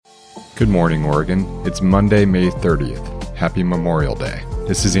Good morning, Oregon. It's Monday, May 30th. Happy Memorial Day.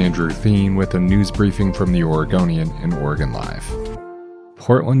 This is Andrew Thien with a news briefing from the Oregonian and Oregon Live.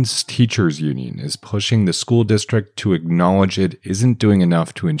 Portland's teachers union is pushing the school district to acknowledge it isn't doing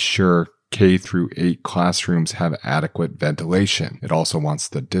enough to ensure K-8 classrooms have adequate ventilation. It also wants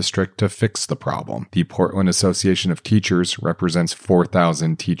the district to fix the problem. The Portland Association of Teachers represents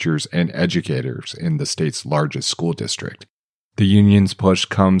 4,000 teachers and educators in the state's largest school district. The union's push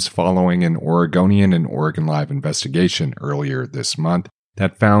comes following an Oregonian and Oregon Live investigation earlier this month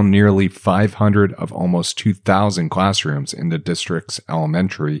that found nearly 500 of almost 2,000 classrooms in the district's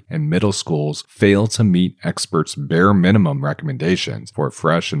elementary and middle schools fail to meet experts' bare minimum recommendations for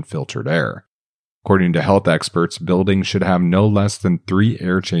fresh and filtered air. According to health experts, buildings should have no less than 3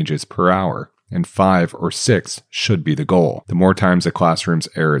 air changes per hour, and 5 or 6 should be the goal. The more times a classroom's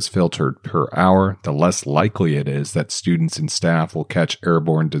air is filtered per hour, the less likely it is that students and staff will catch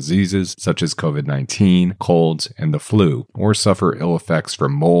airborne diseases such as COVID-19, colds, and the flu, or suffer ill effects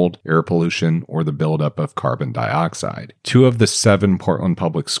from mold, air pollution, or the buildup of carbon dioxide. 2 of the 7 Portland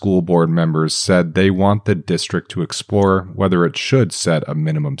Public School Board members said they want the district to explore whether it should set a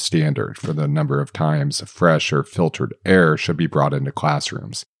minimum standard for the number of times fresh or filtered air should be brought into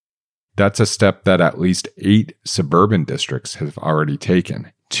classrooms. That's a step that at least 8 suburban districts have already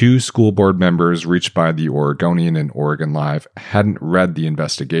taken. 2 school board members reached by the Oregonian and Oregon Live hadn't read the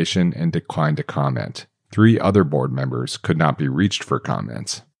investigation and declined to comment. 3 other board members could not be reached for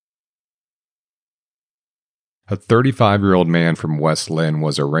comments. A 35-year-old man from West Linn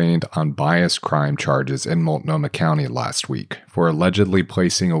was arraigned on bias crime charges in Multnomah County last week for allegedly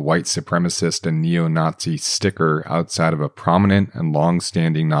placing a white supremacist and neo-Nazi sticker outside of a prominent and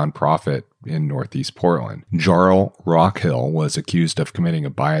long-standing nonprofit in Northeast Portland. Jarl Rockhill was accused of committing a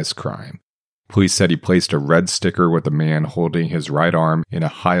bias crime. Police said he placed a red sticker with a man holding his right arm in a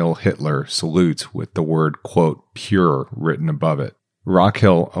Heil Hitler salute with the word, quote, pure written above it.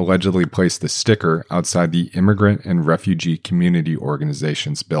 Rockhill allegedly placed the sticker outside the Immigrant and Refugee Community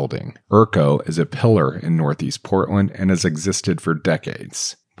Organization's building. IRCO is a pillar in Northeast Portland and has existed for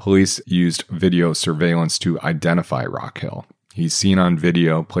decades. Police used video surveillance to identify Rockhill. He's seen on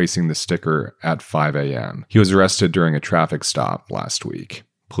video placing the sticker at 5 a.m. He was arrested during a traffic stop last week.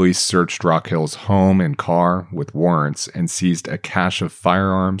 Police searched Rockhill's home and car with warrants and seized a cache of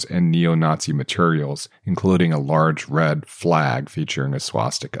firearms and neo-Nazi materials, including a large red flag featuring a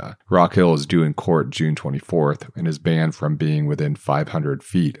swastika. Rockhill is due in court June 24th and is banned from being within 500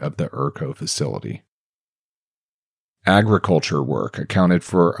 feet of the IRCO facility. Agriculture work accounted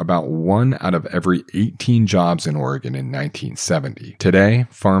for about 1 out of every 18 jobs in Oregon in 1970. Today,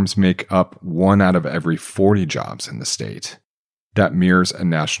 farms make up 1 out of every 40 jobs in the state. That mirrors a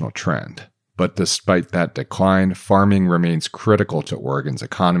national trend. But despite that decline, farming remains critical to Oregon's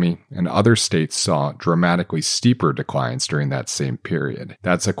economy, and other states saw dramatically steeper declines during that same period.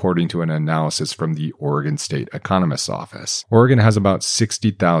 That's according to an analysis from the Oregon State Economist's Office. Oregon has about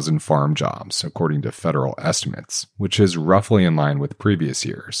 60,000 farm jobs, according to federal estimates, which is roughly in line with previous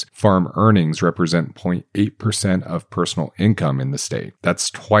years. Farm earnings represent 0.8% of personal income in the state. That's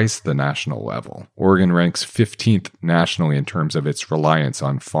twice the national level. Oregon ranks 15th nationally in terms of its reliance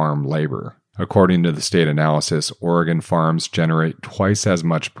on farm labor. According to the state analysis, Oregon farms generate twice as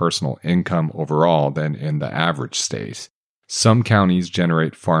much personal income overall than in the average state. Some counties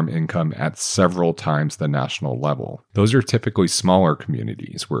generate farm income at several times the national level. Those are typically smaller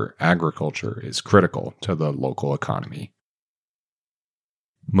communities where agriculture is critical to the local economy.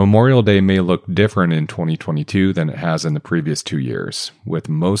 Memorial Day may look different in 2022 than it has in the previous 2 years, with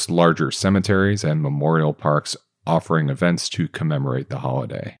most larger cemeteries and memorial parks offering events to commemorate the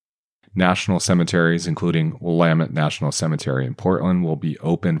holiday. National cemeteries, including Willamette National Cemetery in Portland, will be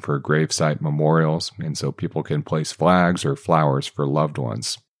open for gravesite memorials, and so people can place flags or flowers for loved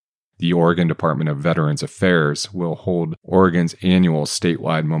ones. The Oregon Department of Veterans Affairs will hold Oregon's annual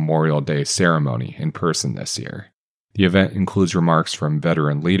statewide Memorial Day ceremony in person this year. The event includes remarks from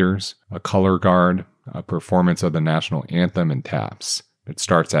veteran leaders, a color guard, a performance of the national anthem, and taps. It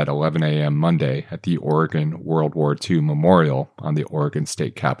starts at 11 a.m. Monday at the Oregon World War II Memorial on the Oregon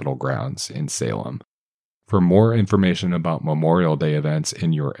State Capitol grounds in Salem. For more information about Memorial Day events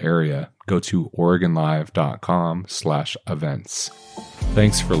in your area, go to OregonLive.com/events.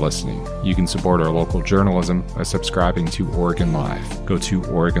 Thanks for listening. You can support our local journalism by subscribing to Oregon Live. Go to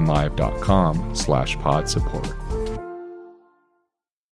OregonLive.com/pod support.